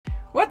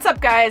What's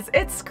up guys,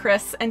 it's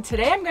Chris, and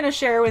today I'm going to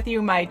share with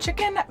you my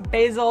chicken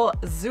basil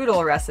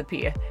zoodle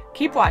recipe.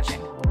 Keep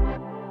watching.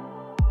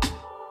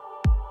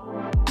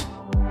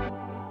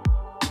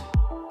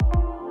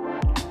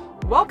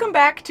 Welcome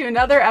back to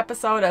another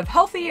episode of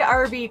Healthy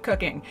RV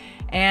Cooking.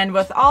 And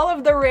with all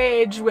of the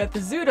rage with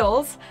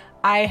zoodles,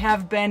 I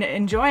have been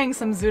enjoying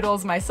some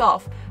zoodles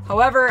myself.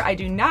 However, I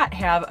do not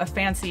have a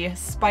fancy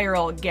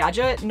spiral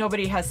gadget.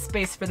 Nobody has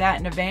space for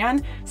that in a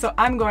van, so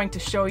I'm going to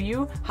show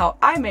you how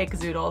I make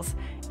zoodles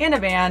in a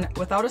van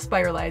without a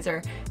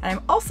spiralizer. And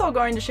I'm also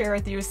going to share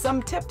with you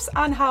some tips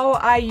on how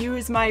I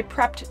use my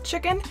prepped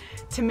chicken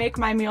to make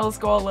my meals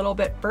go a little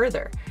bit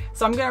further.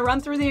 So I'm gonna run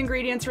through the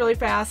ingredients really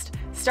fast,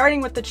 starting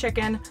with the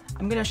chicken.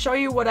 I'm gonna show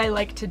you what I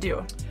like to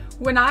do.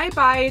 When I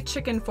buy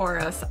chicken for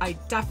us, I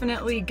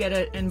definitely get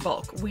it in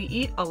bulk. We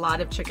eat a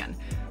lot of chicken,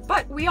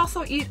 but we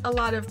also eat a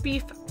lot of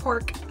beef,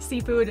 pork,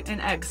 seafood,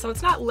 and eggs. So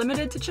it's not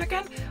limited to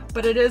chicken,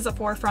 but it is a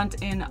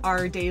forefront in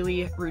our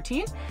daily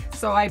routine.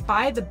 So I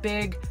buy the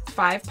big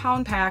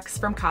 5-pound packs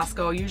from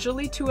Costco,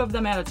 usually 2 of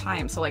them at a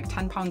time, so like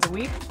 10 pounds a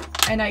week.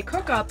 And I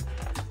cook up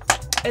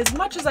as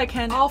much as I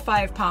can, all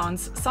 5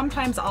 pounds,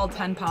 sometimes all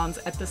 10 pounds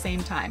at the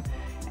same time.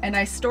 And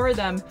I store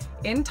them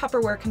in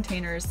Tupperware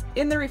containers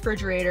in the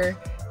refrigerator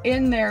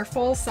in their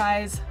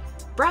full-size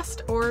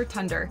breast or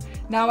tender.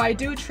 Now I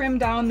do trim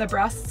down the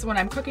breasts when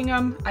I'm cooking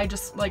them. I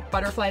just like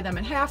butterfly them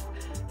in half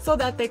so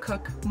that they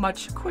cook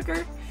much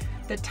quicker.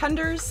 The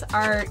tenders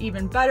are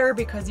even better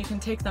because you can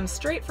take them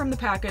straight from the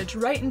package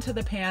right into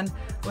the pan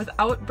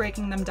without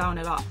breaking them down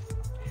at all.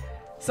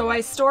 So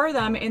I store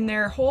them in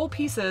their whole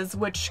pieces,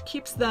 which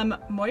keeps them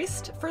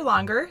moist for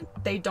longer.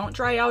 They don't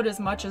dry out as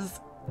much as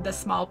the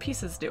small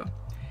pieces do.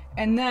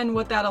 And then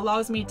what that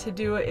allows me to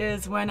do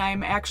is when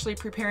I'm actually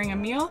preparing a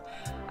meal,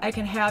 I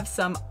can have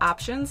some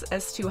options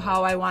as to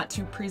how I want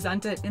to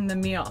present it in the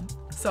meal.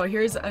 So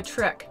here's a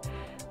trick.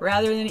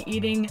 Rather than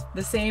eating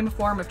the same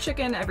form of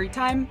chicken every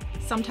time,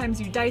 sometimes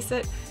you dice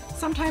it,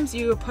 sometimes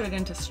you put it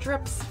into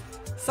strips,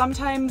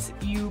 sometimes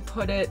you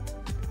put it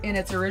in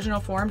its original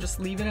form, just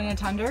leave it in a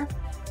tender.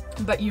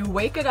 But you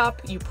wake it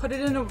up, you put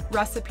it in a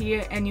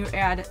recipe, and you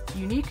add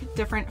unique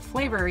different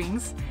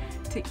flavorings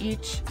to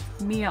each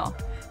meal.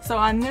 So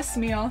on this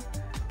meal,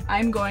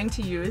 I'm going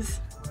to use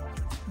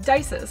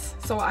dices.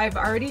 So I've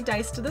already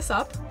diced this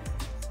up,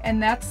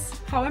 and that's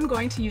how I'm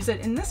going to use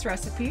it in this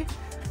recipe.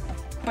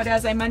 But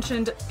as I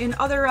mentioned, in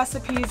other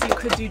recipes, you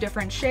could do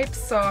different shapes.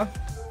 So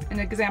an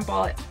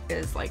example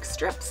is like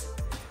strips.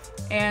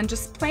 And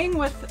just playing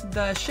with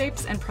the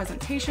shapes and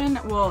presentation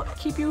will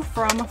keep you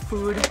from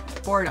food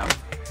boredom.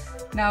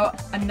 Now,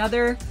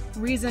 another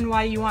reason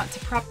why you want to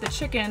prep the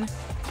chicken,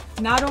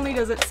 not only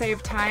does it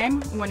save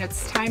time when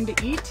it's time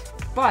to eat,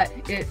 but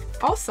it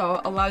also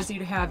allows you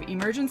to have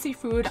emergency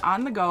food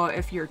on the go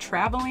if you're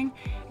traveling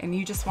and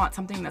you just want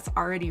something that's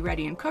already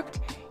ready and cooked.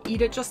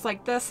 Eat it just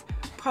like this.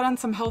 Put on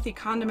some healthy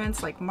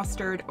condiments like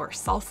mustard or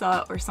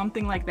salsa or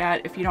something like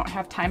that if you don't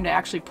have time to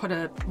actually put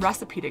a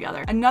recipe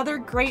together. Another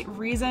great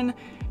reason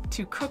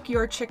to cook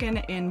your chicken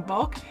in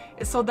bulk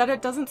is so that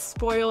it doesn't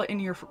spoil in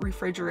your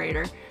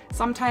refrigerator.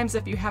 Sometimes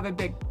if you have a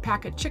big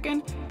pack of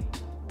chicken,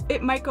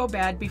 it might go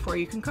bad before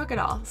you can cook it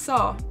all.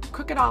 So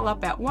cook it all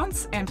up at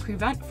once and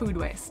prevent food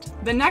waste.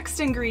 The next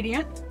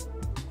ingredient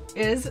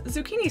is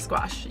zucchini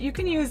squash. You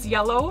can use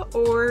yellow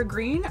or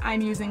green.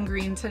 I'm using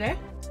green today.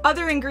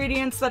 Other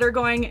ingredients that are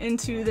going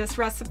into this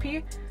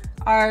recipe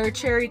are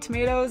cherry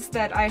tomatoes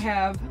that I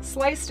have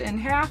sliced in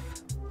half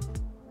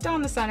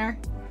down the center.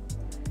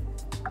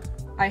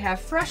 I have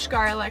fresh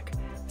garlic,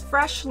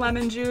 fresh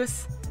lemon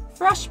juice,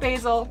 fresh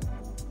basil,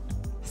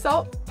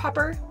 salt,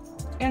 pepper,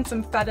 and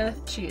some feta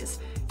cheese.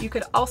 You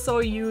could also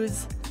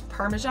use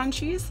Parmesan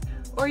cheese,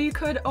 or you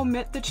could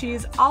omit the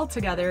cheese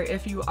altogether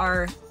if you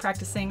are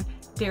practicing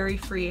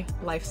dairy-free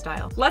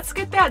lifestyle. Let's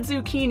get that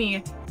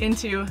zucchini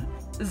into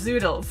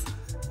zoodles.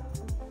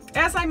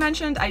 As I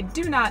mentioned, I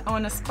do not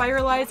own a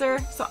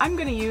spiralizer, so I'm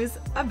gonna use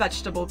a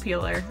vegetable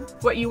peeler.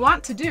 What you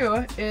want to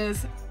do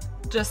is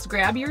just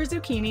grab your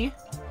zucchini,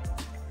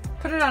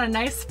 put it on a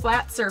nice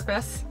flat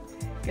surface,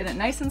 get it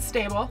nice and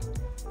stable,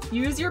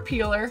 use your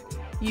peeler,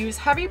 use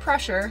heavy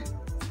pressure.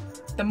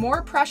 The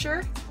more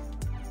pressure,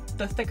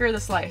 the thicker the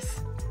slice.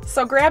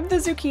 So grab the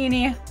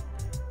zucchini,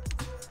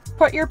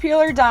 put your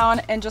peeler down,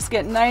 and just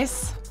get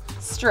nice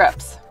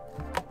strips.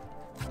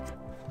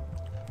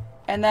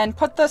 And then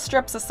put the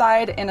strips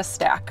aside in a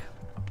stack.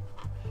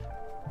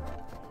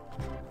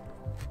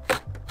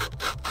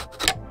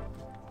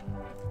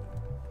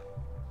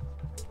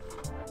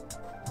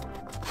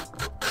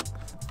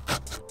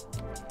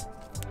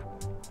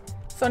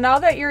 So now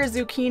that your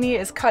zucchini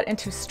is cut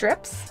into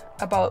strips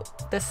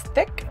about this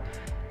thick,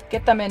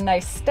 get them in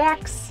nice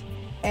stacks,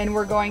 and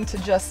we're going to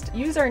just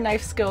use our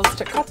knife skills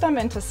to cut them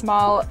into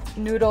small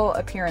noodle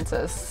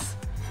appearances.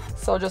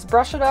 So just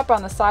brush it up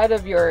on the side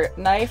of your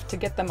knife to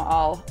get them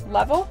all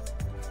level,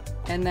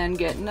 and then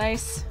get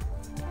nice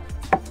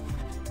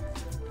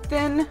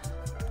thin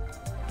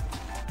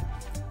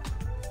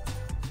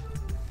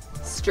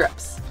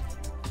strips.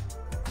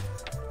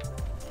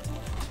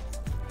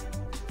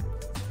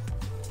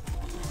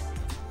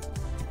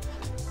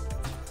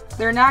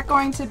 They're not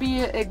going to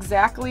be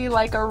exactly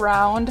like a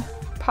round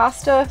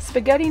pasta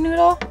spaghetti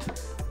noodle,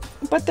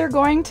 but they're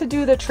going to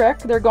do the trick.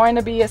 They're going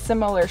to be a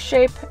similar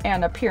shape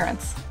and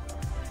appearance.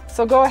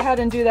 So go ahead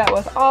and do that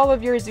with all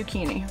of your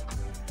zucchini.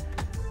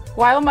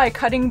 While my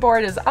cutting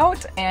board is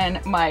out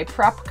and my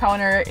prep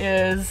counter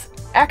is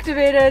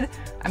activated,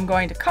 I'm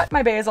going to cut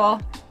my basil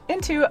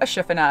into a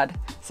chiffonade.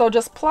 So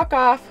just pluck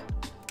off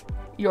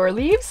your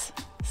leaves,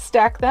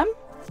 stack them.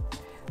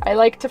 I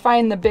like to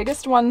find the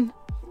biggest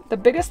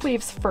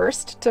leaves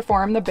first to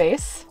form the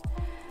base,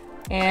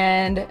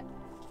 and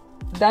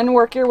then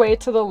work your way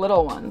to the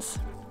little ones.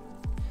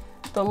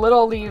 The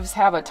little leaves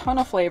have a ton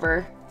of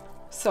flavor,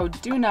 so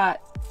do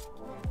not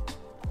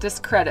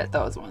discredit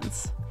those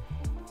ones.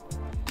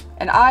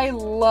 And I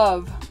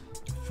love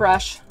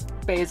fresh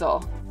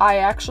basil.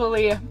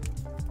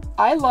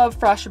 I love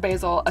fresh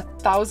basil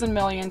 1,000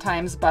 million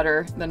times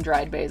better than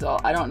dried basil.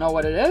 I don't know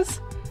what it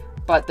is,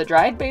 but the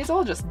dried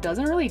basil just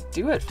doesn't really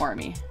do it for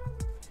me.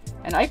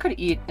 And I could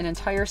eat an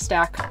entire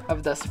stack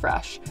of this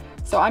fresh.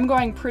 So I'm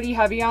going pretty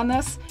heavy on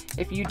this.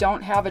 If you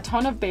don't have a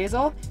ton of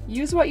basil,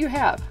 use what you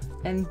have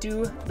and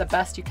do the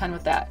best you can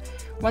with that.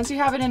 Once you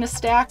have it in a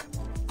stack,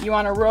 you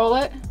want to roll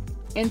it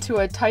into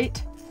a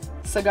tight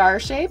cigar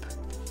shape.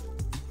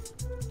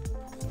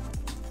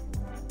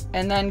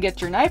 And then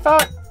get your knife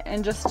out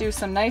and just do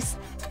some nice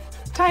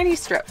tiny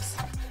strips.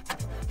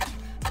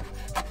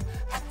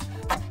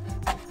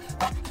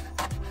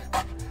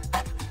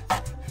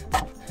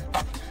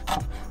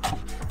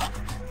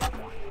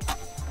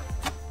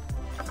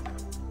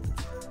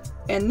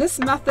 And this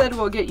method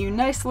will get you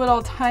nice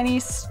little tiny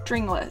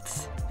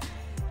stringlets.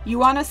 You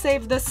want to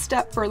save this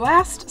step for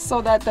last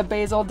so that the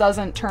basil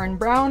doesn't turn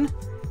brown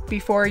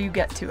before you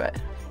get to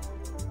it.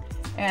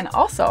 And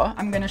also,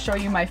 I'm going to show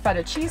you my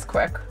feta cheese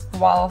quick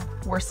while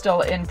we're still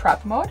in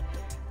prep mode,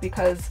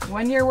 because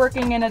when you're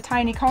working in a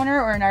tiny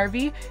counter or an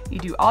RV, you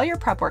do all your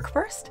prep work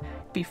first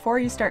before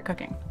you start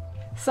cooking.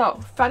 So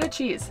feta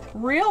cheese,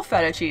 real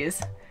feta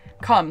cheese,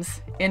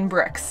 comes in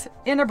bricks,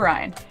 in a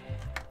brine.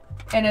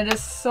 And it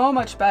is so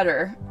much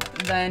better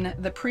than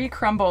the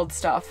pre-crumbled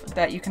stuff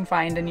that you can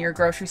find in your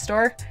grocery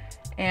store.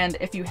 And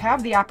if you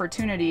have the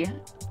opportunity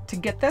to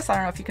get this, I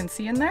don't know if you can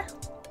see in there,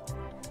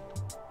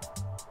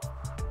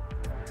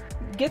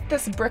 get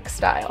this brick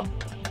style.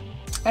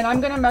 And I'm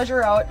gonna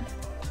measure out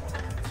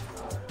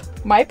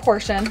my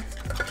portion.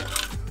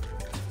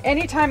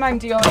 Anytime I'm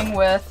dealing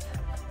with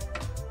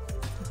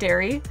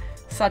dairy,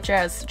 such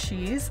as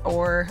cheese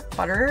or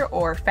butter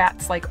or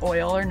fats like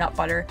oil or nut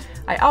butter,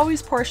 I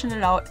always portion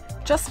it out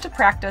just to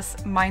practice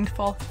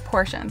mindful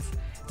portions.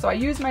 So I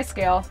use my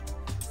scale,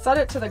 set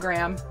it to the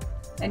gram,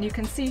 and you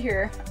can see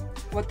here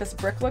what this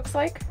brick looks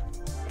like.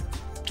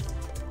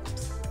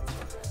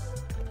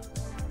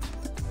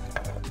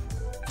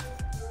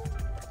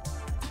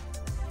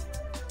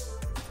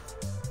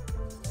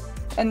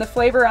 And the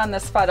flavor on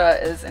this feta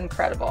is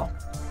incredible.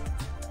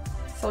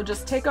 So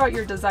just take out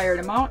your desired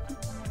amount.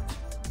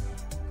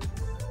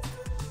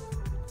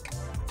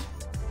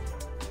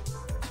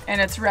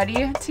 And it's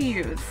ready to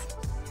use.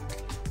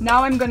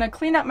 Now I'm gonna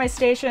clean up my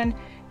station,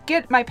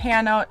 get my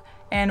pan out,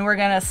 and we're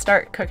gonna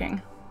start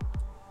cooking.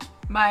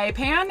 My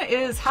pan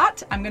is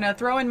hot. I'm gonna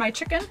throw in my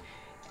chicken,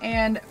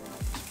 and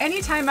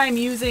anytime I'm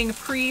using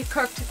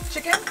pre-cooked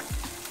chicken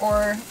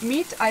or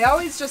meat, I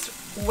always just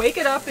wake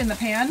it up in the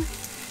pan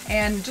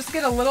and just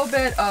get a little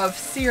bit of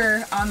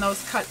sear on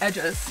those cut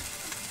edges,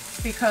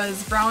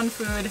 because brown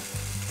food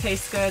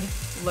tastes good,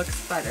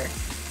 looks better.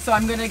 So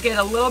I'm gonna get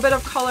a little bit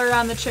of color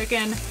on the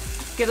chicken,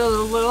 get a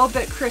little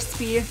bit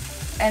crispy,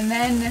 and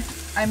then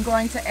I'm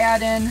going to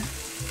add in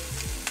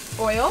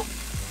oil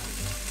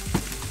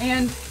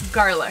and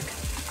garlic.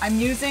 I'm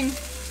using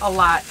a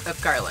lot of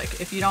garlic.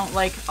 If you don't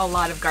like a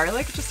lot of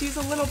garlic, just use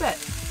a little bit.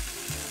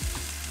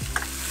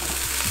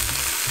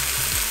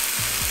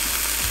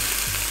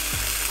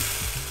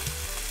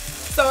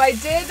 So I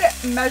did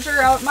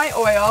measure out my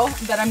oil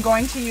that I'm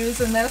going to use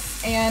in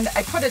this, and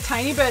I put a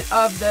tiny bit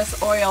of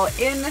this oil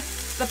in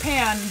the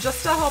pan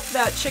just to help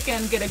that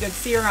chicken get a good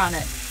sear on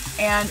it.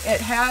 And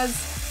it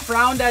has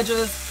browned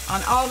edges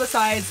on all the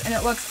sides, and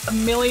it looks a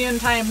million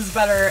times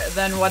better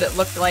than what it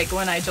looked like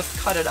when I just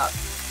cut it up.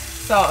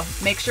 So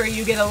make sure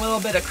you get a little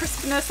bit of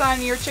crispness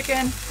on your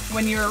chicken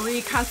when you're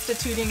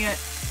reconstituting it.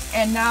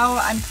 And now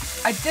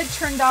I did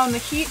turn down the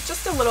heat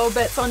just a little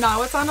bit, so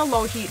now it's on a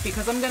low heat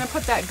because I'm gonna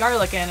put that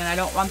garlic in and I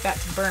don't want that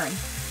to burn.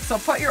 So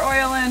put your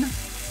oil in,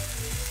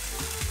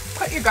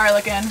 put your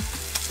garlic in,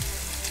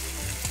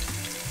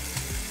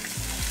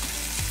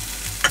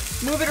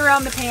 move it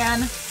around the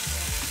pan,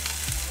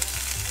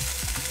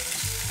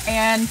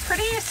 and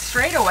pretty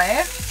straight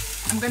away,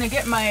 I'm gonna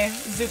get my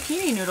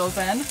zucchini noodles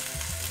in,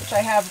 which I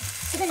have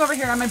sitting over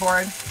here on my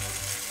board,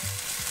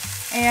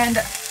 and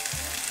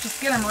just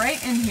get them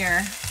right in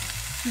here.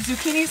 The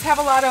zucchinis have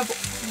a lot of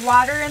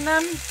water in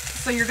them,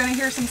 so you're gonna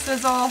hear some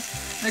sizzle.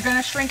 They're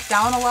gonna shrink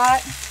down a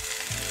lot.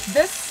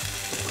 This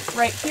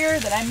right here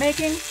that I'm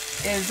making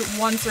is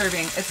 1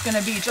 serving. It's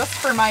gonna be just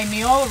for my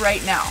meal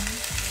right now.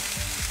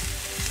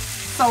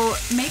 So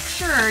make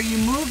sure you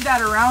move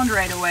that around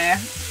right away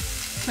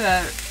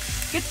to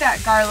get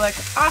that garlic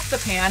off the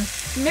pan,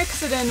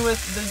 mix it in with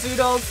the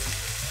zoodles,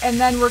 and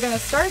then we're gonna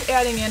start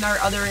adding in our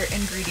other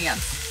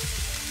ingredients.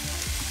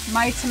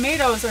 My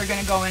tomatoes are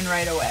gonna go in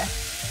right away.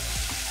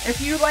 If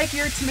you like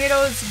your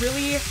tomatoes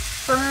really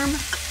firm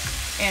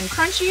and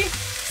crunchy,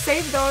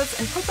 save those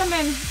and put them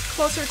in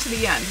closer to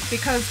the end,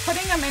 because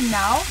putting them in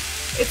now,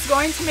 it's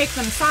going to make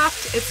them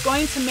soft, it's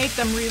going to make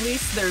them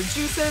release their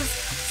juices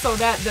so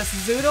that this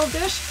zoodle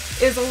dish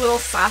is a little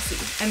saucy,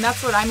 and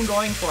that's what I'm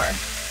going for.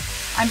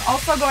 I'm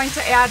also going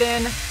to add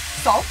in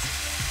salt,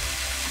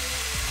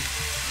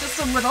 just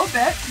a little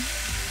bit,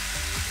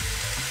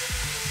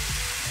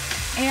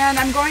 and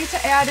I'm going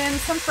to add in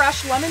some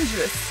fresh lemon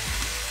juice.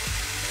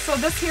 So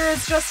this here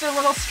is just a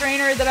little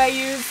strainer that I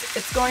use.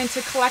 It's going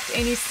to collect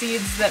any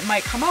seeds that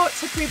might come out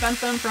to prevent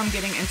them from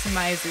getting into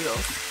my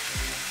zoodles.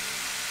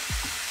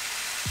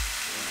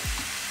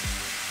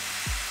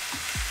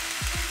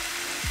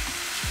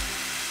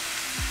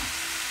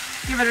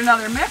 Give it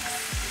another mix.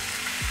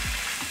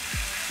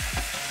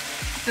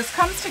 This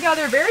comes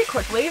together very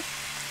quickly,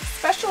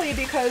 especially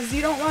because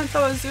you don't want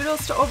those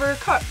zoodles to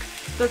overcook.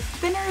 The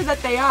thinner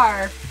that they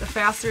are, the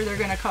faster they're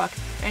gonna cook,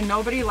 and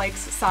nobody likes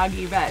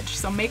soggy veg,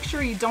 so make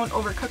sure you don't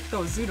overcook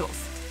those zoodles.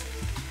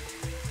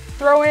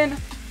 Throw in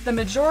the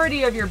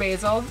majority of your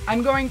basil.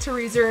 I'm going to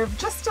reserve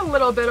just a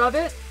little bit of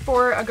it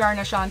for a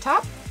garnish on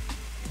top.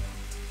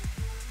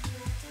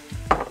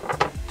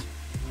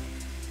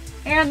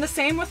 And the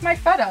same with my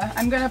feta.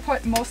 I'm gonna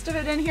put most of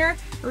it in here,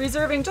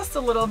 reserving just a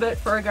little bit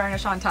for a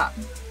garnish on top.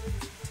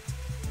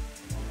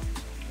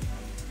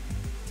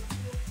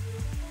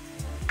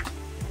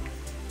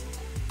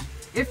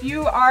 If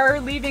you are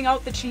leaving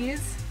out the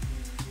cheese,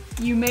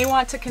 you may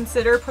want to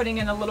consider putting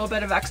in a little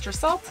bit of extra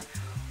salt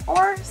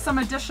or some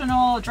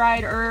additional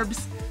dried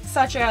herbs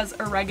such as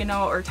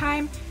oregano or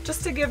thyme,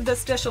 just to give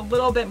this dish a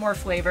little bit more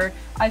flavor.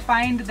 I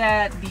find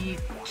that the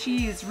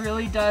cheese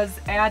really does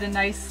add a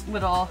nice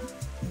little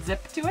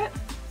zip to it,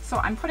 so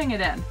I'm putting it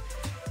in.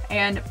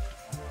 And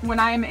when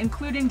I'm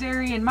including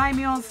dairy in my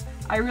meals,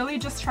 I really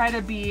just try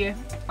to be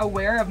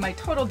aware of my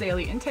total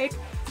daily intake.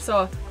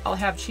 So I'll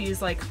have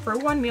cheese like for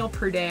 1 meal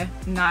per day,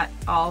 not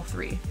all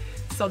 3.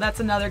 So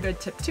that's another good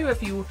tip too.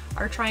 If you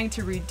are trying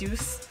to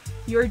reduce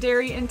your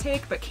dairy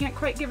intake but can't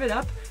quite give it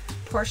up,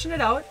 portion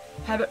it out,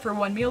 have it for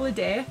 1 meal a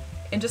day,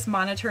 and just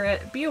monitor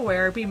it, be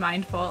aware, be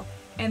mindful,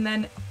 and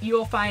then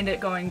you'll find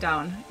it going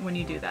down when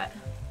you do that.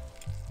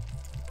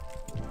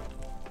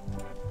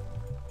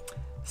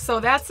 So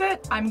that's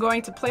it. I'm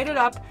going to plate it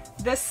up.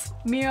 This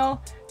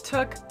meal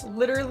took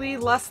literally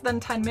less than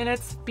 10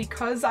 minutes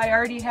because I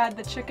already had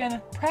the chicken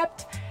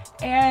prepped,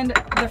 and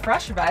the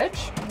fresh veg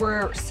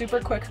were super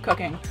quick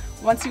cooking.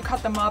 Once you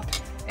cut them up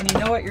and you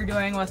know what you're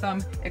doing with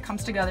them, it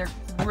comes together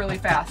really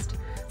fast.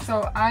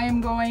 So I'm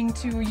going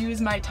to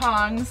use my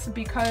tongs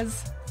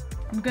because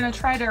I'm gonna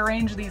try to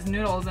arrange these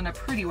noodles in a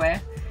pretty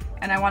way,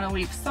 and I want to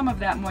leave some of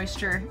that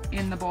moisture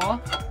in the bowl.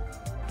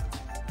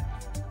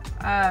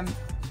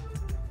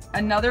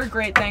 Another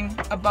great thing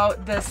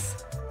about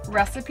this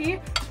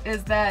recipe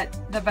is that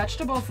the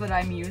vegetables that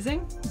I'm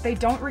using, they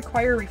don't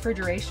require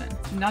refrigeration,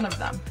 none of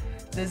them.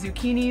 The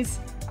zucchinis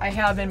I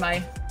have in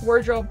my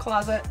wardrobe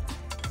closet,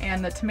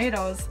 and the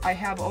tomatoes I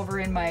have over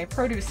in my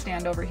produce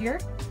stand over here.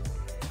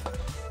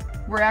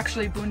 We're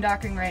actually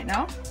boondocking right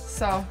now,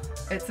 so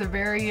it's a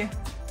very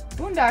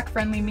boondock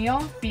friendly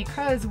meal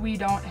because we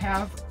don't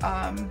have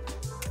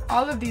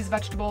all of these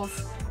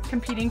vegetables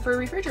competing for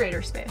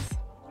refrigerator space.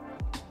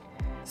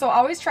 So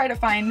always try to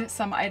find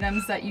some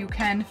items that you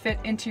can fit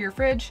into your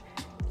fridge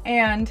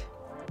and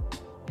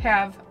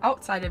have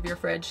outside of your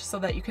fridge so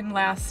that you can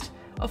last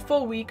a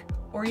full week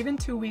or even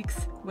 2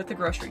 weeks with the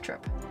grocery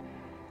trip.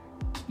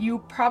 You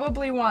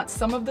probably want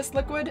some of this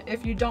liquid.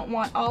 If you don't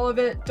want all of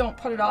it, don't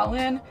put it all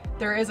in.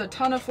 There is a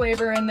ton of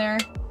flavor in there.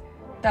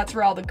 That's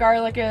where all the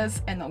garlic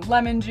is, and the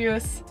lemon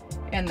juice,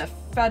 and the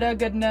feta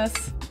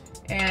goodness.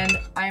 And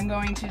I'm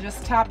going to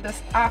just top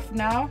this off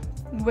now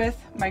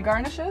with my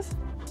garnishes.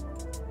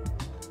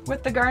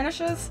 With the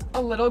garnishes,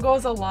 a little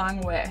goes a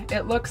long way.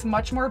 It looks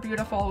much more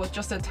beautiful with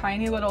just a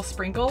tiny little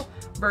sprinkle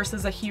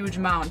versus a huge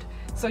mound.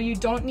 So you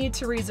don't need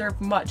to reserve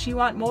much. You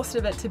want most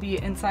of it to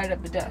be inside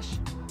of the dish.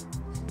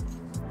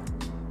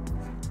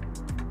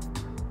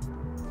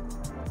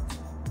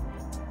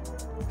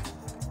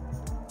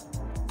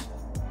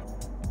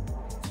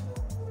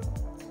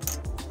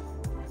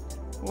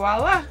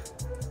 Voila!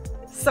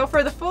 So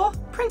for the full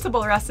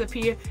printable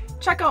recipe,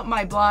 check out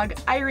my blog,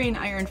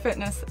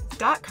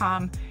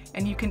 IreneIronFitness.com,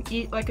 and you can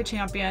eat like a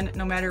champion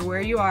no matter where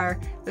you are.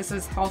 This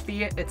is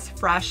healthy, it's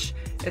fresh,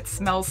 it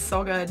smells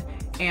so good,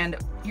 and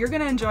you're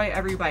gonna enjoy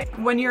every bite.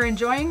 When you're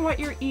enjoying what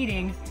you're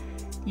eating,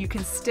 you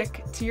can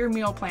stick to your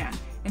meal plan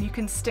and you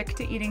can stick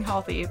to eating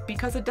healthy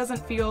because it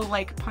doesn't feel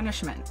like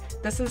punishment.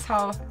 This is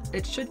how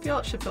it should feel.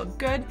 It should feel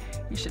good.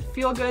 You should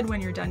feel good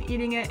when you're done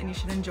eating it, and you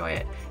should enjoy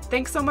it.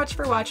 Thanks so much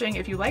for watching.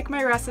 If you like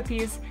my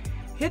recipes,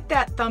 hit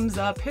that thumbs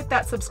up, hit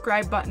that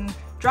subscribe button,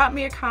 drop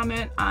me a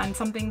comment on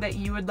something that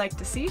you would like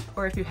to see,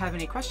 or if you have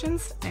any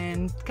questions,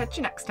 and catch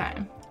you next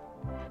time.